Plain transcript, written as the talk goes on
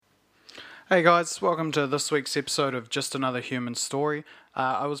Hey guys, welcome to this week's episode of Just Another Human Story.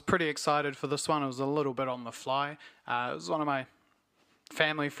 I was pretty excited for this one. It was a little bit on the fly. It was one of my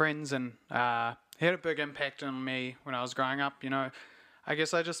family friends and he had a big impact on me when I was growing up. I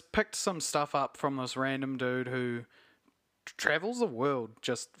guess I just picked some stuff up from this random dude who travels the world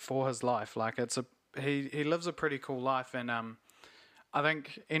just for his life. He lives a pretty cool life, and I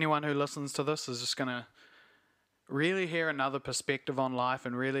think anyone who listens to this is just gonna really hear another perspective on life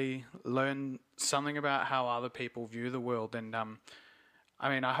and really learn something about how other people view the world. And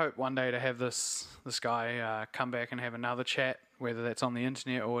I hope one day to have this guy come back and have another chat, whether that's on the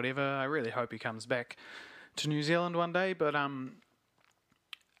internet or whatever. I really hope he comes back to New Zealand one day. But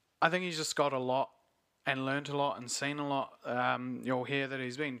I think he's just got a lot and learnt a lot and seen a lot. You'll hear that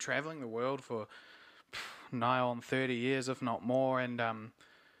he's been travelling the world for nigh on 30 years, if not more. And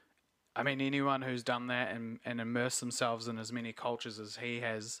anyone who's done that and immersed themselves in as many cultures as he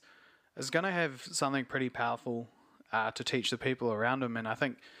has is going to have something pretty powerful to teach the people around him. And I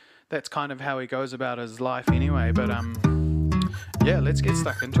think that's kind of how he goes about his life anyway. But yeah, let's get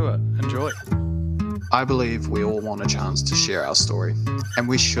stuck into it. Enjoy. I believe we all want a chance to share our story, and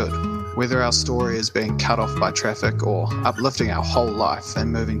we should. Whether our story is being cut off by traffic or uplifting our whole life and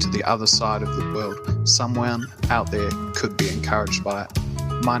moving to the other side of the world, someone out there could be encouraged by it.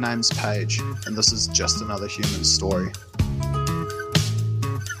 My name's Paige, and this is Just Another Human Story.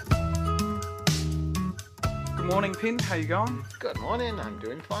 Good morning, Pen. How you going? Good morning. I'm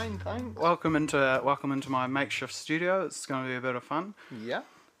doing fine, thanks. Welcome into my makeshift studio. It's going to be a bit of fun. Yeah.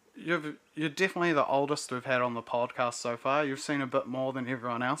 You're definitely the oldest we've had on the podcast so far. You've seen a bit more than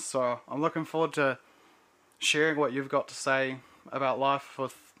everyone else, so I'm looking forward to sharing what you've got to say about life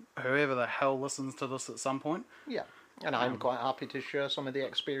with whoever the hell listens to this at some point. Yeah. And I'm quite happy to share some of the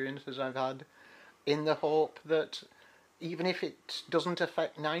experiences I've had, in the hope that even if it doesn't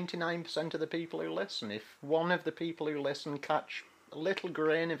affect 99% of the people who listen, if one of the people who listen catch a little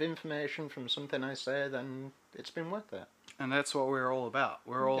grain of information from something I say, then it's been worth it. And that's what we're all about.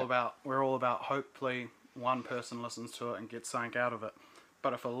 We're all about hopefully one person listens to it and gets something out of it.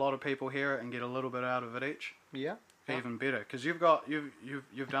 But if a lot of people hear it and get a little bit out of it each, even better, because you've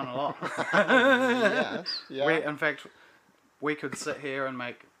done a lot. Yes, yeah. In fact, we could sit here and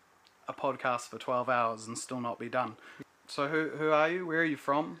make a podcast for 12 hours and still not be done. So who are you? Where are you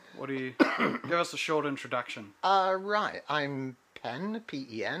from? What do you... Give us a short introduction. Right. I'm Pen,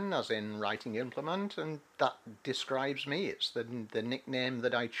 P-E-N, as in writing implement, and that describes me. It's the nickname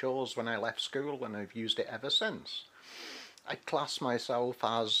that I chose when I left school, and I've used it ever since. I class myself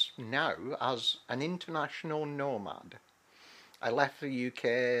as an international nomad. I left the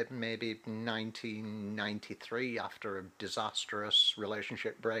UK maybe 1993 after a disastrous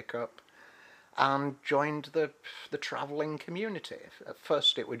relationship breakup and joined the travelling community. At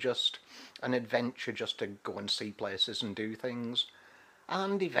first it was just an adventure just to go and see places and do things,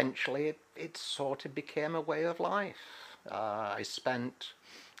 and eventually it sort of became a way of life. I spent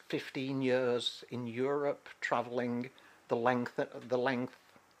 15 years in Europe travelling the length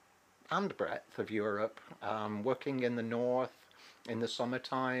and breadth of Europe, working in the north in the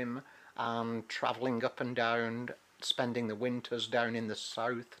summertime and travelling up and down, spending the winters down in the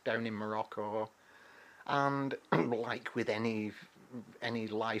south, down in Morocco. And like with any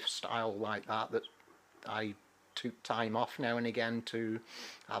lifestyle like that I took time off now and again to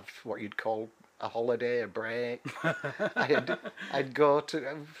have what you'd call a holiday, a break. I'd go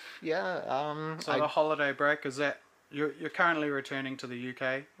to the holiday break, is that you're currently returning to the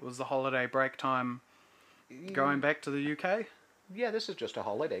UK? Was the holiday break time going back to the UK? Yeah, this is just a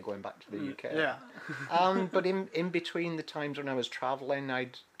holiday going back to the UK. Yeah. But in between the times when I was travelling,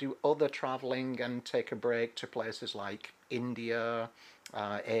 I'd do other travelling and take a break to places like India,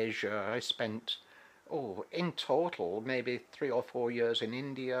 Asia. I spent, in total, maybe 3 or 4 years in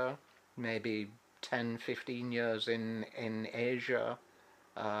India, maybe 10, 15 years in Asia,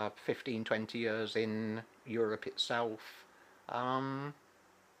 15, 20 years in Europe itself. So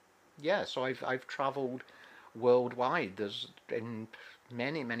I've travelled worldwide. There's in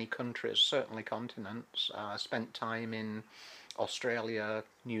many countries, certainly continents. I spent time in Australia,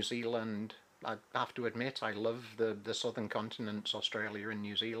 New Zealand. I have to admit I love the southern continents, Australia and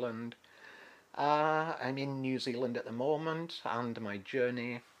New Zealand. I'm in New Zealand at the moment, and my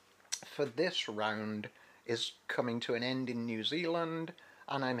journey for this round is coming to an end in New Zealand,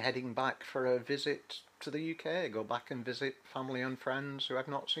 and I'm heading back for a visit to the UK, go back and visit family and friends who I've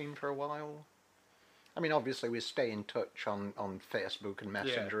not seen for a while. Obviously we stay in touch on Facebook and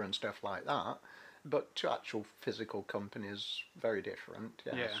Messenger and stuff like that, but to actual physical company is very different.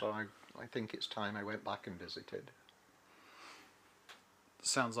 So I think it's time I went back and visited.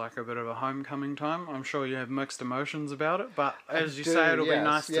 sounds like a bit of a homecoming time. I'm sure you have mixed emotions about it, but as you do, say, it'll be yes,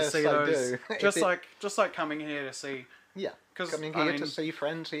 nice to yes, see I those. do. Just like coming here to see. Yeah, 'Cause, coming I here to mean- see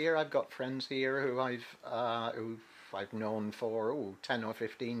friends here. I've got friends here who I've known for 10 or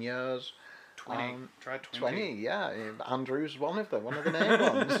 15 years. 20. Try 20. 20, yeah. Andrew's one of the main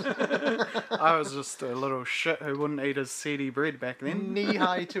ones. I was just a little shit who wouldn't eat his seedy bread back then. Knee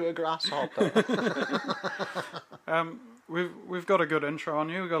high to a grasshopper. We've got a good intro on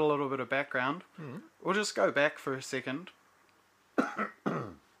you. We've got a little bit of background. We'll just go back for a second.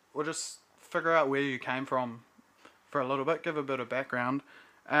 We'll just figure out where you came from for a little bit. Give a bit of background.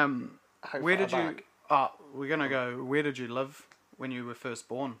 Where did you? We're gonna go. Where did you live when you were first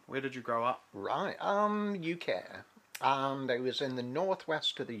born? Where did you grow up? Right, UK. And I was in the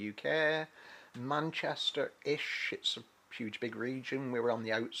northwest of the UK, Manchester-ish. It's a huge big region. We were on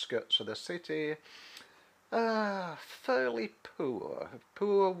the outskirts of the city. Fairly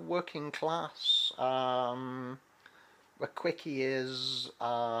poor working class. A quickie is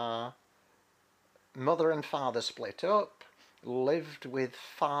mother and father split up, lived with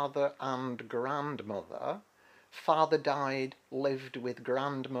father and grandmother. Father died, lived with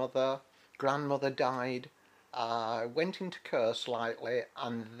grandmother. Grandmother died, went into care slightly,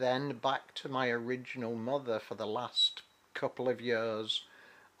 and then back to my original mother for the last couple of years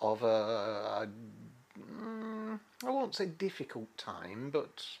of I won't say difficult time,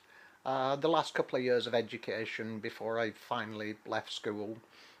 but the last couple of years of education before I finally left school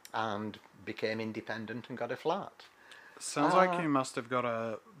and became independent and got a flat. Sounds like you must have got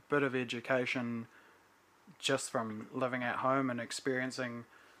a bit of education just from living at home and experiencing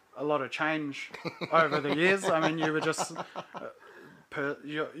a lot of change over the years. I mean, you were just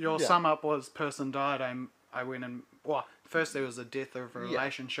your sum up was person died. I went and first there was a death of a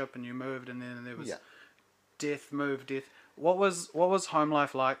relationship and you moved, and then there was death. What was home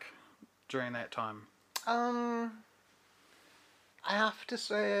life like during that time? I have to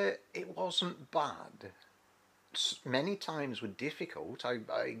say it wasn't bad. Many times were difficult.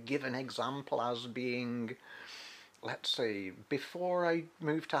 I give an example as being, let's see, before I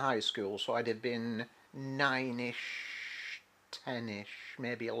moved to high school, so I'd have been 9-ish, 10-ish,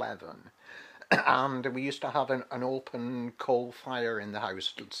 maybe 11. And we used to have an open coal fire in the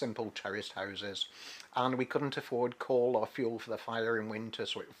house, simple terraced houses. And we couldn't afford coal or fuel for the fire in winter,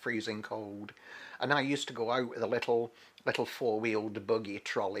 so it was freezing cold. And I used to go out with a little four-wheeled buggy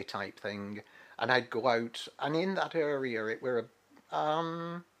trolley type thing. And I'd go out, and in that area it were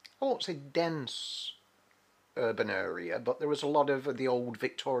I won't say dense urban area, but there was a lot of the old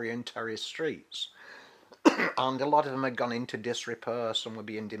Victorian terrace streets. And a lot of them had gone into disrepair, some were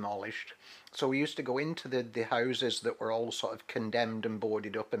being demolished. So we used to go into the houses that were all sort of condemned and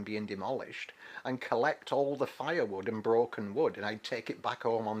boarded up and being demolished and collect all the firewood and broken wood, and I'd take it back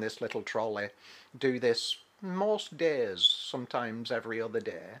home on this little trolley, do this most days, sometimes every other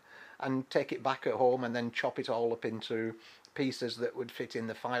day, and take it back at home and then chop it all up into pieces that would fit in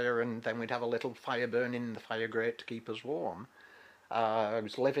the fire, and then we'd have a little fire burning in the fire grate to keep us warm. I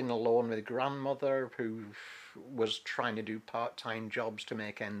was living alone with grandmother who was trying to do part-time jobs to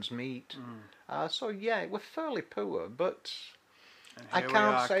make ends meet. So yeah, it was fairly poor, but I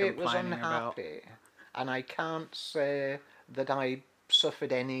can't say it was unhappy. And I can't say that I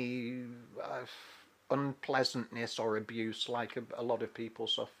suffered any unpleasantness or abuse like a lot of people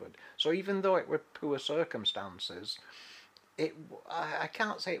suffered. So even though it were poor circumstances, I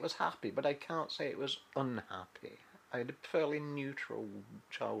can't say it was happy, but I can't say it was unhappy. I had a fairly neutral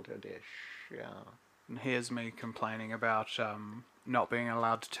childhood-ish, yeah. And here's me complaining about not being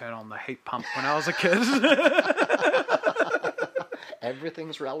allowed to turn on the heat pump when I was a kid.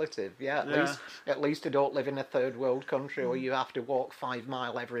 Everyth's relative, yeah. At least I don't live in a third world country where you have to walk 5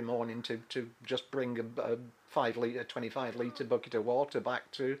 miles every morning to just bring a 25 litre bucket of water back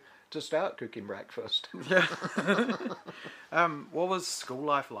to start cooking breakfast. Yeah. What was school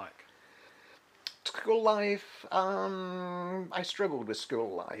life like? School life, I struggled with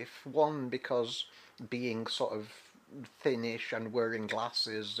school life. One, because being sort of thinnish and wearing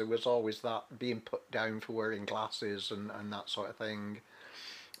glasses, there was always that being put down for wearing glasses and that sort of thing.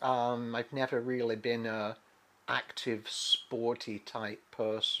 I've never really been a active, sporty type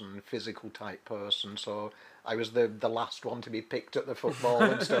person, physical type person, so I was the last one to be picked at the football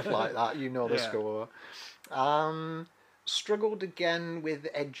and stuff like that, you know the score. Struggled again with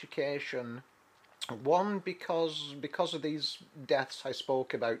education. One, because of these deaths I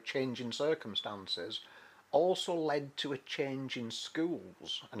spoke about, changing circumstances, also led to a change in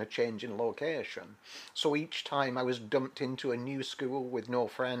schools and a change in location. So each time I was dumped into a new school with no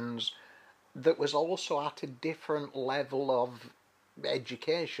friends that was also at a different level of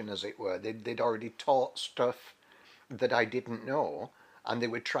education, as it were. They'd already taught stuff that I didn't know, and they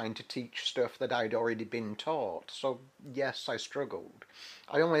were trying to teach stuff that I'd already been taught. So yes, I struggled.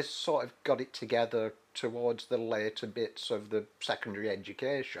 I always sort of got it together towards the later bits of the secondary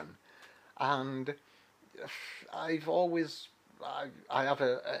education, and I've always I have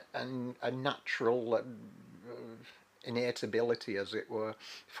a natural innate ability, as it were,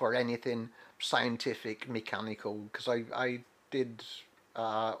 for anything scientific, mechanical, because I did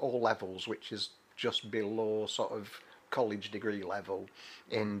O levels, which is just below sort of college degree level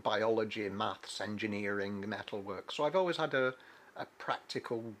in biology, maths, engineering, metalwork. So I've always had a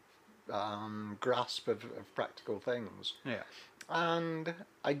practical grasp of practical things. Yeah. And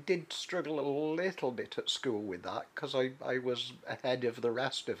I did struggle a little bit at school with that because I was ahead of the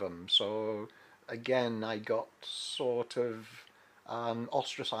rest of them. So again, I got sort of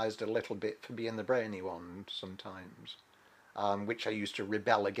ostracised a little bit for being the brainy one sometimes, which I used to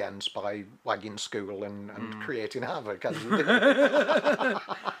rebel against by wagging school and creating havoc. As you did.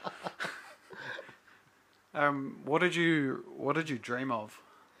 What did you dream of?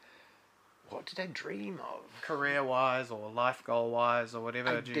 What did I dream of? Career-wise or life goal-wise or whatever?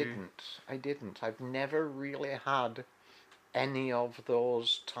 I didn't. I've never really had any of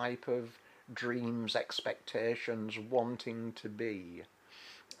those type of dreams, expectations, wanting to be.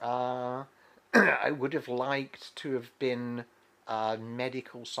 I would have liked to have been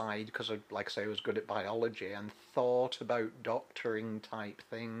medical side because, like I say, I was good at biology and thought about doctoring type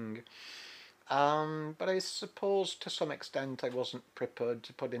thing. But I suppose to some extent I wasn't prepared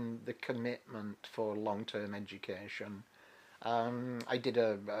to put in the commitment for long-term education. I did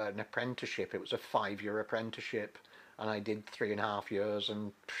an apprenticeship. It was a 5-year apprenticeship, and I did 3.5 years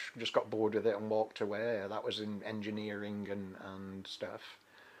and just got bored with it and walked away. That was in engineering and stuff.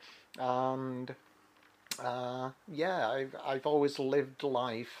 And I've always lived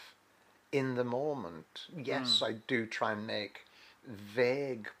life in the moment. Yes, I do try and make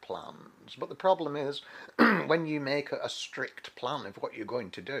vague plans, but the problem is when you make a strict plan of what you're going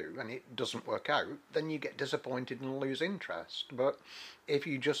to do and it doesn't work out, then you get disappointed and lose interest. But if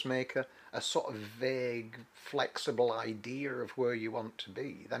you just make a sort of vague, flexible idea of where you want to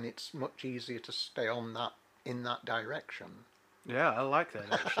be, then it's much easier to stay on that in that direction. Yeah, I like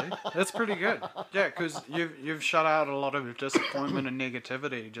that actually. That's pretty good. Yeah, because you've shut out a lot of disappointment and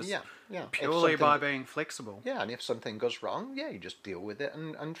negativity just purely by being flexible. Yeah, and if something goes wrong, you just deal with it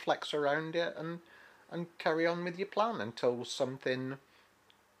and flex around it and carry on with your plan until something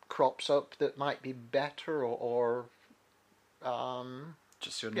crops up that might be better or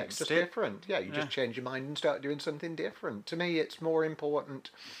just your next just step. Different. Yeah, you just change your mind and start doing something different. To me, it's more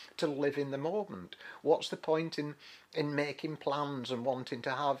important to live in the moment. What's the point in making plans and wanting to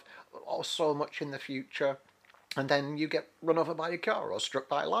have so much in the future, and then you get run over by a car or struck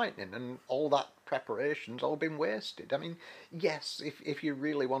by lightning, and all that preparation's all been wasted? I mean, yes, if you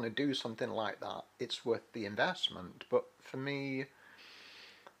really want to do something like that, it's worth the investment. But for me,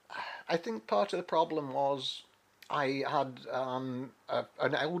 I think part of the problem was I had an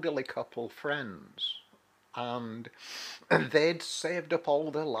elderly couple friends, and they'd saved up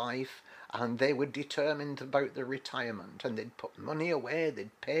all their life, and they were determined about their retirement, and they'd put money away,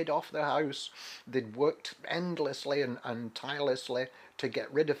 they'd paid off their house, they'd worked endlessly and tirelessly to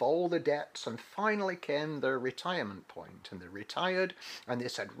get rid of all the debts, and finally came their retirement point, and they retired, and they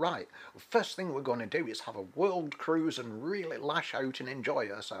said, right, first thing we're going to do is have a world cruise and really lash out and enjoy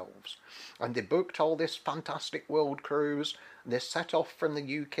ourselves. And they booked all this fantastic world cruise. They set off from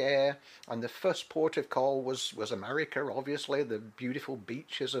the UK, and the first port of call was America, obviously, the beautiful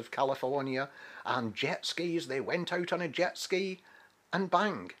beaches of California, and jet skis. They went out on a jet ski, and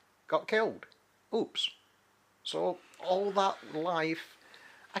bang, got killed. Oops. So all that life,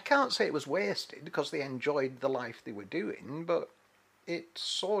 I can't say it was wasted because they enjoyed the life they were doing, but it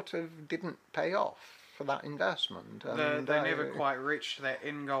sort of didn't pay off for that investment. And they never quite reached that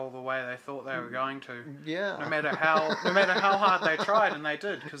end goal the way they thought they were going to. Yeah. No matter how hard they tried, and they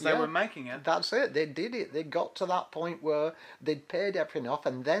did, because they were making it. That's it. They did it. They got to that point where they'd paid everything off,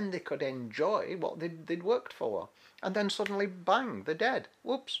 and then they could enjoy what they'd worked for. And then suddenly, bang, they're dead.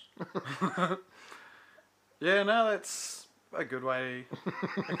 Whoops. Yeah, no, that's a good way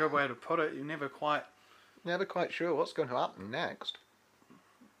to put it. You're never quite sure what's going to happen next.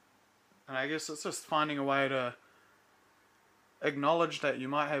 And I guess it's just finding a way to acknowledge that you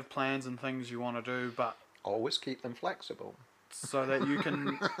might have plans and things you want to do, but always keep them flexible. So that you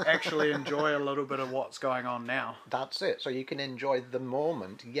can actually enjoy a little bit of what's going on now. That's it. So you can enjoy the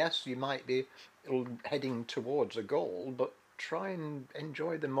moment. Yes, you might be heading towards a goal, but try and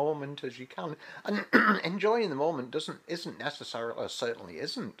enjoy the moment as you can. And enjoying the moment isn't necessarily, or certainly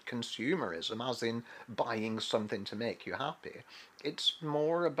isn't consumerism, as in buying something to make you happy. It's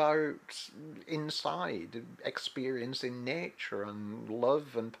more about inside, experiencing nature and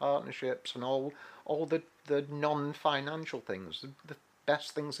love and partnerships and all the non-financial things. The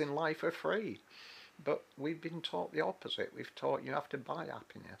best things in life are free. But we've been taught the opposite. We've taught you have to buy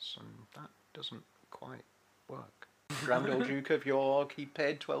happiness, and that doesn't quite work. Grand Old Duke of York, he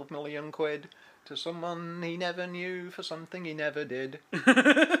paid 12 million quid to someone he never knew for something he never did.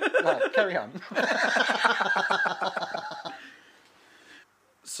 Right, carry on.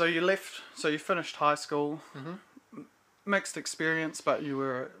 So you finished high school, mixed experience, but you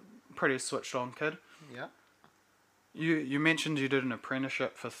were a pretty switched on kid. Yeah. You mentioned you did an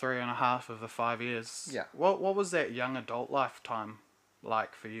apprenticeship for 3.5 of the 5 years. Yeah. What was that young adult lifetime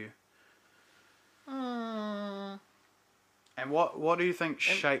like for you? And what do you think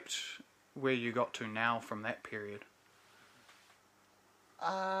shaped where you got to now from that period?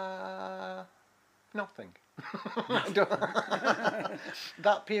 Nothing.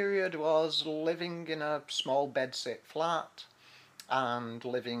 That period was living in a small bedsit flat and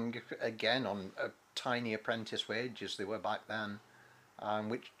living again on a tiny apprentice wages they were back then,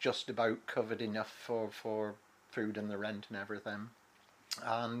 which just about covered enough for food and the rent and everything,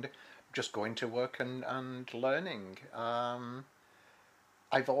 and just going to work and learning.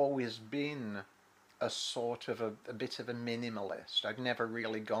 I've always been a sort of a bit of a minimalist. I've never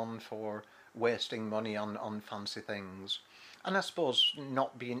really gone for wasting money on fancy things, and I suppose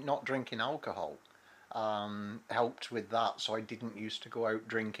not drinking alcohol helped with that. So I didn't used to go out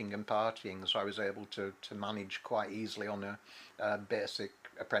drinking and partying, so I was able to manage quite easily on a basic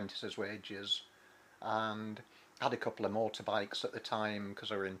apprentice's wages, and had a couple of motorbikes at the time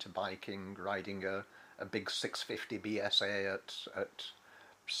because I were into biking, riding a big 650 BSA at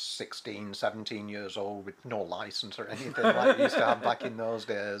 16, 17 years old with no license or anything like we used to have back in those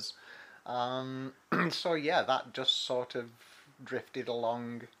days. So yeah, that just sort of drifted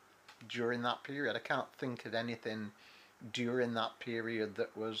along during that period. I can't think of anything during that period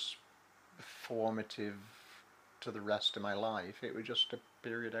that was formative to the rest of my life. It was just a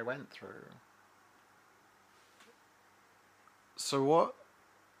period I went through. So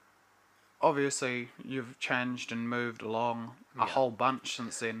obviously you've changed and moved along a whole bunch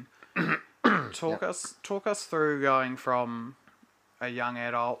since then. Talk us through going from a young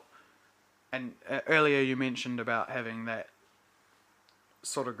adult, and earlier you mentioned about having that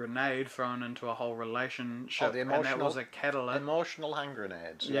sort of grenade thrown into a whole relationship, and that was a catalyst. Emotional hand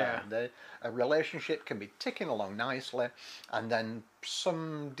grenades. Yeah. A relationship can be ticking along nicely, and then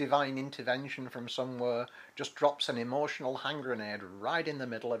some divine intervention from somewhere just drops an emotional hand grenade right in the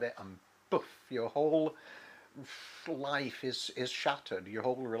middle of it, and poof, your whole life is shattered. Your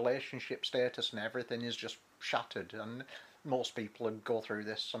whole relationship status and everything is just shattered, and most people go through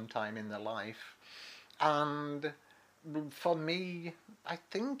this sometime in their life. And for me, I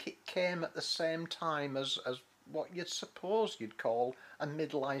think it came at the same time as what you'd suppose you'd call a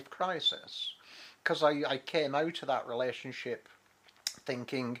midlife crisis. Because I came out of that relationship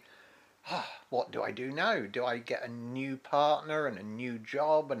thinking, what do I do now? Do I get a new partner and a new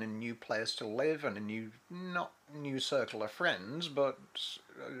job and a new place to live and not new circle of friends, but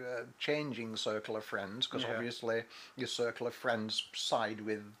changing circle of friends? Because obviously your circle of friends side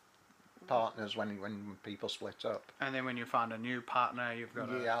with partners when people split up, and then when you find a new partner, you've got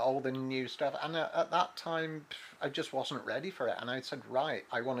all the new stuff. And at that time I just wasn't ready for it, and I said, right,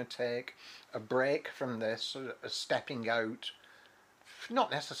 I want to take a break from this, stepping out,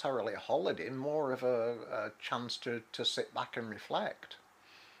 not necessarily a holiday, more of a chance to sit back and reflect.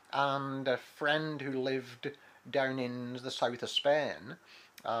 And a friend who lived down in the south of Spain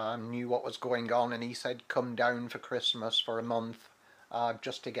knew what was going on, and he said, come down for Christmas for a month,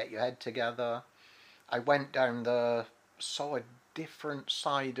 just to get your head together. I went down there, saw a different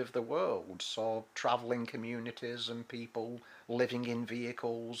side of the world, saw travelling communities and people living in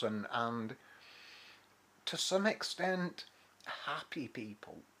vehicles, and to some extent happy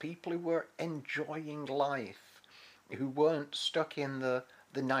people who were enjoying life, who weren't stuck in the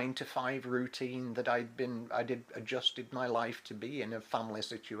 9-to-5 routine that I'd adjusted my life to be in a family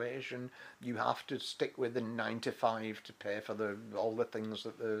situation. You have to stick with the 9-to-5 to pay for all the things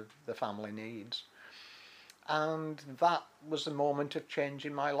that the family needs. And that was a moment of change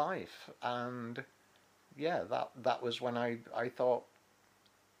in my life. And yeah, that was when I thought,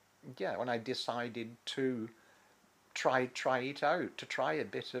 when I decided to try it out, to try a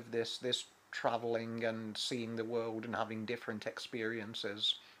bit of this travelling and seeing the world and having different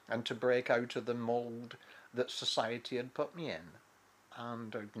experiences, and to break out of the mould that society had put me in,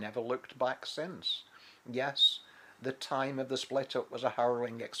 and I've never looked back since. Yes, the time of the split up was a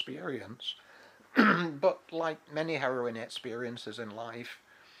harrowing experience, but like many harrowing experiences in life,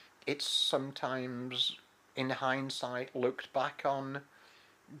 it's sometimes, in hindsight, looked back on,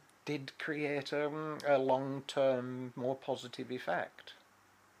 did create a long-term, more positive effect.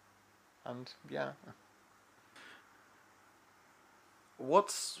 And yeah.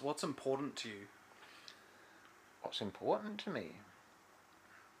 What's important to you? What's important to me?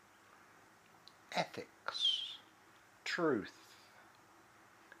 Ethics, truth,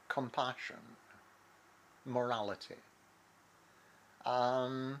 compassion, morality.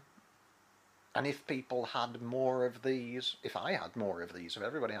 And if people had more of these, if I had more of these, if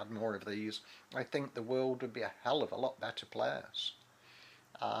everybody had more of these, I think the world would be a hell of a lot better place.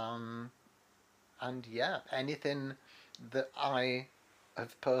 And yeah, anything that I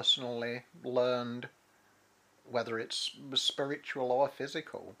have personally learned, whether it's spiritual or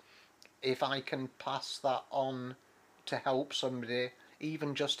physical, if I can pass that on to help somebody,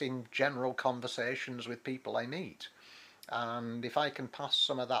 even just in general conversations with people I meet, and if I can pass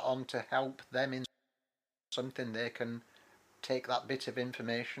some of that on to help them in something they can take that bit of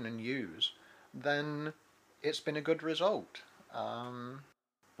information and use, then it's been a good result.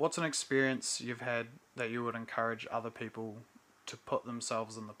 What's an experience you've had that you would encourage other people to put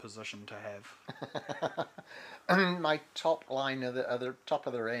themselves in the position to have? My top line at the top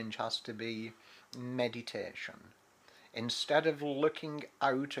of the range has to be meditation. Instead of looking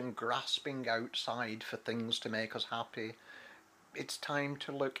out and grasping outside for things to make us happy, it's time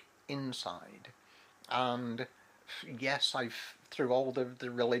to look inside. And yes, through all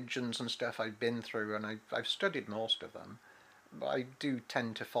the religions and stuff I've been through, and I've studied most of them, but I do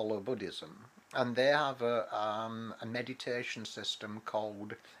tend to follow Buddhism, and they have a meditation system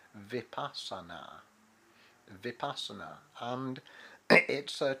called Vipassana, and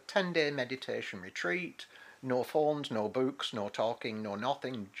it's a 10-day meditation retreat. No phones, no books, no talking, no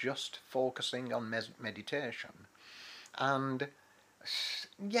nothing, just focusing on meditation. And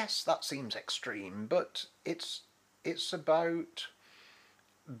yes, that seems extreme, but it's about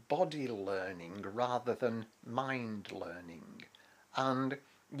body learning rather than mind learning. And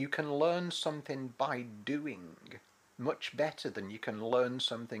you can learn something by doing much better than you can learn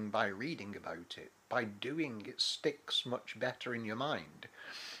something by reading about it. By doing, it sticks much better in your mind.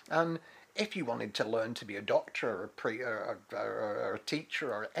 And if you wanted to learn to be a doctor or a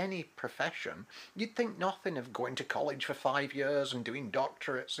teacher or any profession, you'd think nothing of going to college for 5 years and doing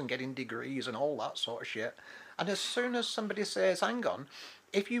doctorates and getting degrees and all that sort of shit. And as soon as somebody says, hang on,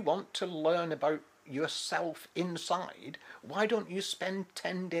 if you want to learn about yourself inside, why don't you spend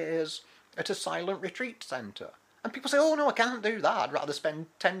 10 days at a silent retreat centre? And people say, oh no, I can't do that. I'd rather spend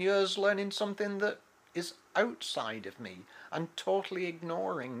 10 years learning something that is outside of me and totally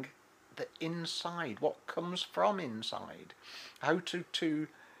ignoring the inside, what comes from inside, how to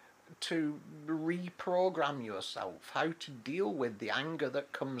reprogram yourself, how to deal with the anger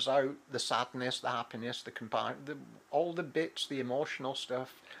that comes out, the sadness, the happiness, all the bits, the emotional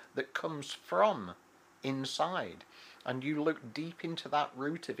stuff that comes from inside. And you look deep into that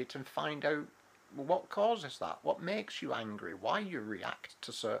root of it and find out what causes that, what makes you angry, why you react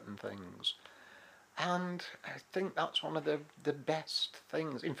to certain things. And I think that's one of the best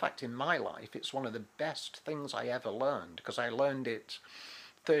things. In fact, in my life, it's one of the best things I ever learned, because I learned it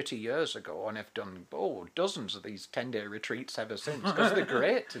 30 years ago, and I've done dozens of these 10-day retreats ever since, because they're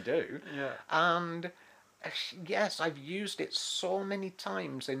great to do. Yeah. And yes, I've used it so many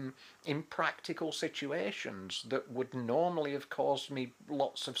times in practical situations that would normally have caused me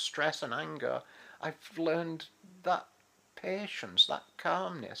lots of stress and anger. I've learned that patience, that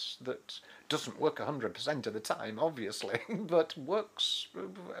calmness that doesn't work 100% of the time, obviously, but works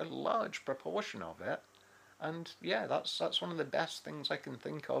a large proportion of it. And yeah, that's one of the best things I can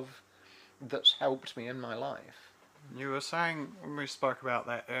think of that's helped me in my life. You were saying, when we spoke about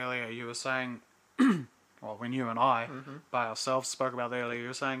that earlier, you were saying, well, when you and I, by ourselves, spoke about that earlier, you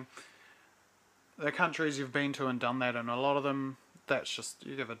were saying the countries you've been to and done that, and a lot of them, that's just,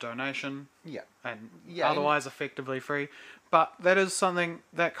 you give a donation, and otherwise effectively free. But that is something,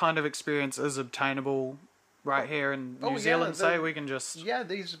 that kind of experience is obtainable right here in New Zealand, say, we can just... Yeah,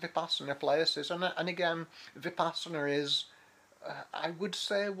 these Vipassana places, and again, Vipassana is, I would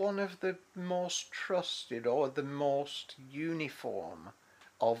say, one of the most trusted or the most uniform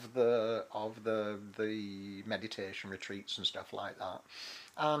of the meditation retreats and stuff like that.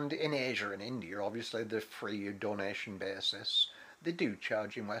 And in Asia and India, obviously, they're free donation basis. They do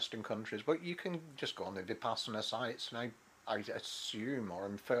charge in Western countries, but you can just go on the Vipassana sites, and I assume, or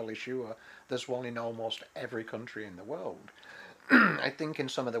I'm fairly sure, there's one in almost every country in the world. I think in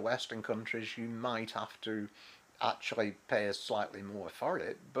some of the Western countries you might have to actually pay slightly more for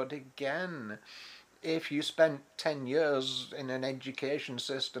it, but again, if you spent 10 years in an education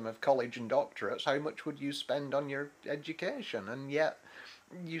system of college and doctorates, how much would you spend on your education? And yet,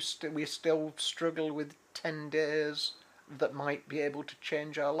 we still struggle with 10 days that might be able to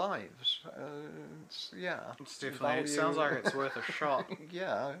change our lives. It's definitely. It sounds like it's worth a shot.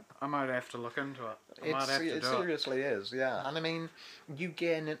 Yeah. I might have to look into it. It seriously is, yeah. And I mean, you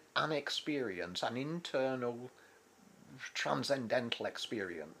gain an experience, an internal transcendental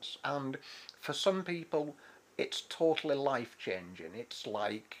experience, and for some people it's totally life-changing. It's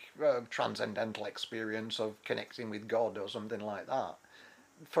like a transcendental experience of connecting with God or something like that.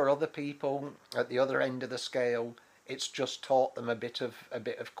 For other people at the other end of the scale, it's just taught them a bit of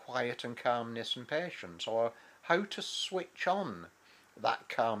quiet and calmness and patience, or how to switch on that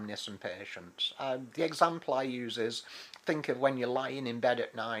calmness and patience. The example I use is, think of when you're lying in bed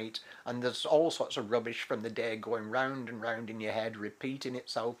at night and there's all sorts of rubbish from the day going round and round in your head, repeating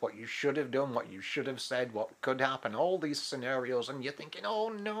itself, what you should have done, what you should have said, what could happen, all these scenarios, and you're thinking, oh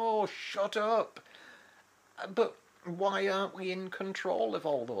no, shut up. But why aren't we in control of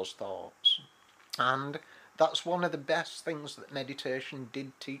all those thoughts? And that's one of the best things that meditation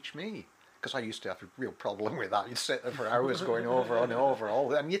did teach me. Because I used to have a real problem with that. You'd sit there for hours going over and over,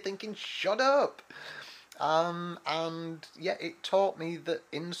 and you're thinking, shut up. And yeah, it taught me that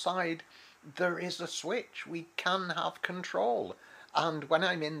inside there is a switch. We can have control. And when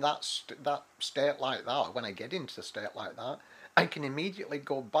I'm in that state like that, when I get into a state like that, I can immediately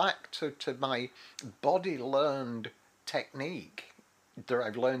go back to my body-learned technique that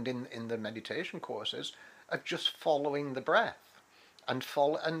I've learned in the meditation courses of just following the breath. And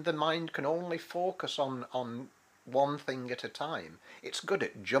the mind can only focus on one thing at a time. It's good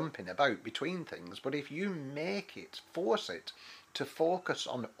at jumping about between things, but if you force it to focus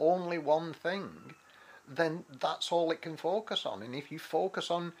on only one thing, then that's all it can focus on. And if you focus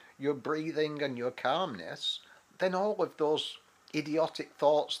on your breathing and your calmness, then all of those idiotic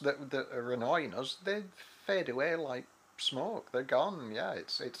thoughts that are annoying us, they fade away like smoke. They're gone. Yeah,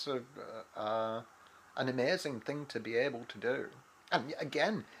 it's an amazing thing to be able to do. And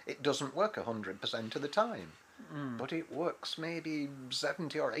again, it doesn't work 100% of the time, but it works maybe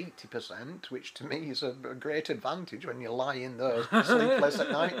 70 or 80%, which to me is a great advantage when you lie in there sleepless at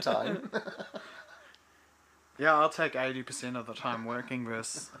night time. Yeah, I'll take 80% of the time working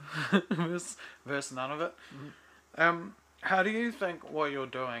versus none of it. How do you think what you're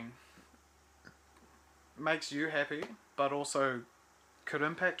doing makes you happy, but also could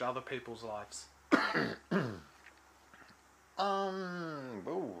impact other people's lives?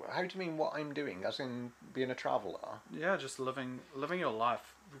 How do you mean what I'm doing, as in being a traveller? Yeah, just living your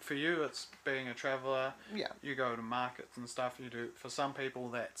life. For you, it's being a traveller. Yeah. You go to markets and stuff. You do. For some people,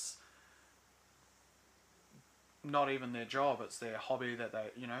 that's not even their job. It's their hobby that they,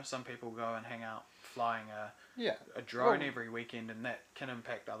 some people go and hang out flying a drone every weekend, and that can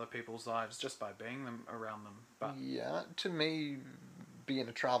impact other people's lives just by being around them. But yeah, to me, being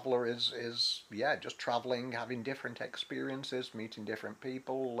a traveller is just travelling, having different experiences, meeting different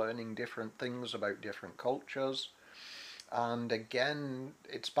people, learning different things about different cultures. And again,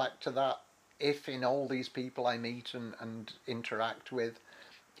 it's back to that, if in all these people I meet and interact with,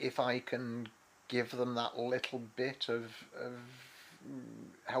 if I can give them that little bit of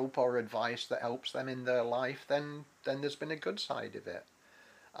help or advice that helps them in their life, then there's been a good side of it.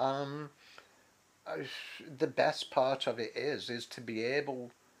 The best part of it is to be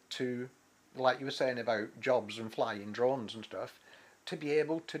able to, like you were saying about jobs and flying drones and stuff, to be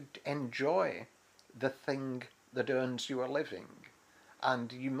able to enjoy the thing that earns you a living.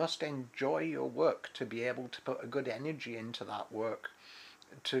 And you must enjoy your work to be able to put a good energy into that work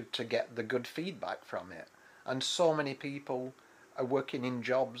to get the good feedback from it. And so many people are working in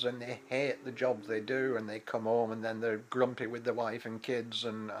jobs and they hate the job they do, and they come home and then they're grumpy with their wife and kids,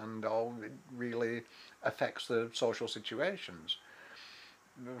 and all it really affects the social situations.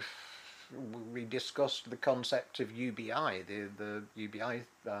 We discussed the concept of UBI, the UBI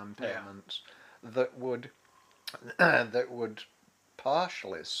payments, that would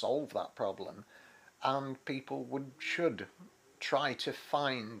partially solve that problem, and people should try to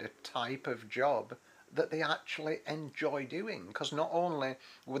find a type of job that they actually enjoy doing, because not only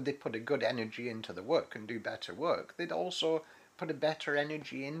would they put a good energy into the work and do better work, they'd also put a better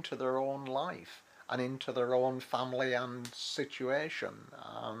energy into their own life and into their own family and situation.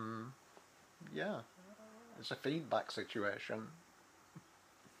 It's a feedback situation.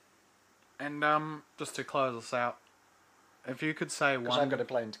 And just to close us out, if you could say Because one... I've got a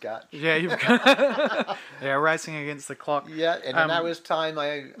plane to catch. Yeah, you've got... yeah, racing against the clock. Yeah, in an hour's time,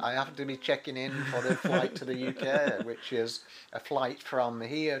 I have to be checking in for the flight to the UK, which is a flight from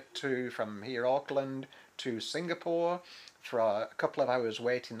here, Auckland, to Singapore, for a couple of hours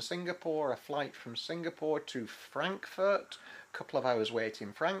wait in Singapore, a flight from Singapore to Frankfurt, a couple of hours wait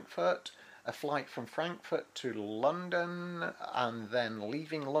in Frankfurt, a flight from Frankfurt to London, and then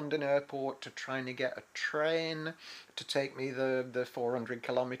leaving London airport to trying to get a train to take me the 400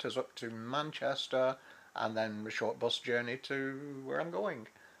 kilometres up to Manchester, and then a short bus journey to where I'm going.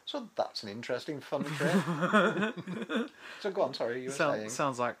 So that's an interesting, fun trip. So go on, sorry, you were saying.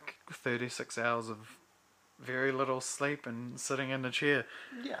 Sounds like 36 hours of very little sleep and sitting in a chair.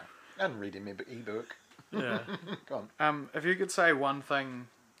 Yeah, and reading my e-book. Yeah. Go on. If you could say one thing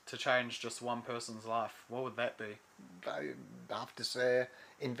to change just one person's life, what would that be? I have to say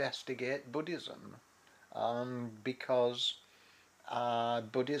investigate Buddhism, because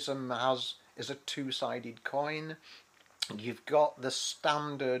Buddhism is a two-sided coin. You've got the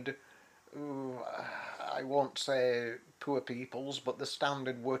standard, I won't say poor people's, but the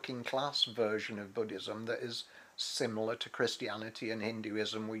standard working class version of Buddhism that is similar to Christianity and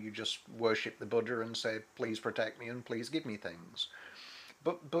Hinduism, where you just worship the Buddha and say, please protect me and please give me things.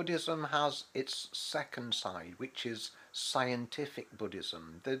 But Buddhism has its second side, which is scientific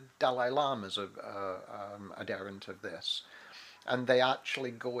Buddhism. The Dalai Lama's adherent of this. And they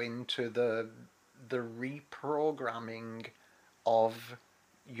actually go into the reprogramming of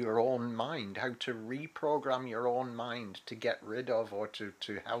your own mind, how to reprogram your own mind to get rid of or to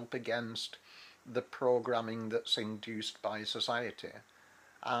help against the programming that's induced by society.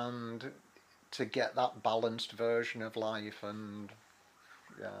 And to get that balanced version of life. And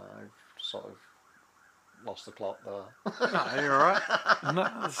yeah, I've sort of lost the plot there. No, you're alright. No,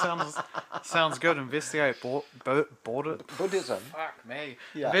 it sounds good. Investigate Buddhism. Fuck me.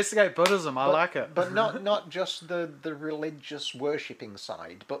 Yeah. Investigate Buddhism. I like it. But not just the religious worshipping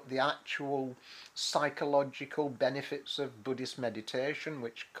side, but the actual psychological benefits of Buddhist meditation,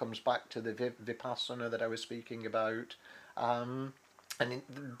 which comes back to the Vipassana that I was speaking about. And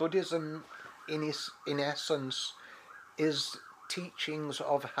Buddhism, in essence, is teachings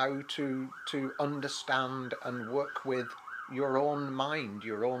of how to understand and work with your own mind,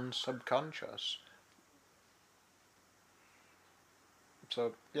 your own subconscious.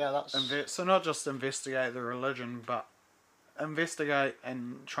 So yeah, that's so not just investigate the religion, but investigate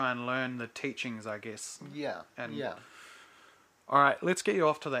and try and learn the teachings, I guess. Yeah. And yeah. All right, let's get you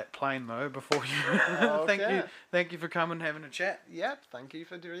off to that plane though. Before you, Okay. thank you for coming and having a chat. Yep, thank you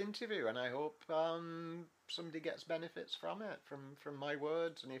for the interview, and I hope somebody gets benefits from it, from my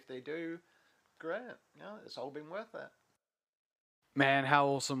words, and if they do, great. Yeah, it's all been worth it. Man, how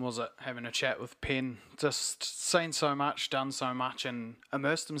awesome was it having a chat with Penn? Just seen so much, done so much, and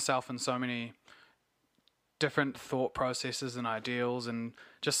immersed himself in so many different thought processes and ideals, and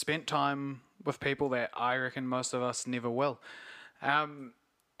just spent time with people that I reckon most of us never will. In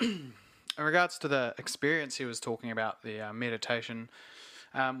regards to the experience he was talking about, the meditation,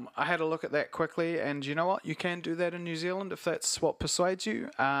 I had a look at that quickly, and you know what? You can do that in New Zealand if that's what persuades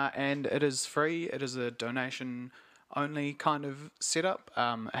you, and it is free. It is a donation-only kind of setup.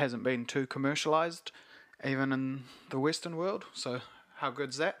 It hasn't been too commercialised, even in the Western world, so how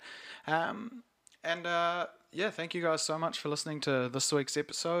good's that? Yeah, thank you guys so much for listening to this week's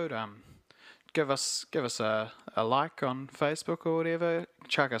episode. Give us a like on Facebook or whatever.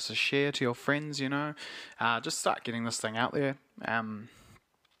 Chuck us a share to your friends, just start getting this thing out there.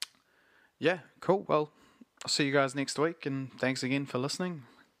 Yeah, cool. Well, I'll see you guys next week, and thanks again for listening.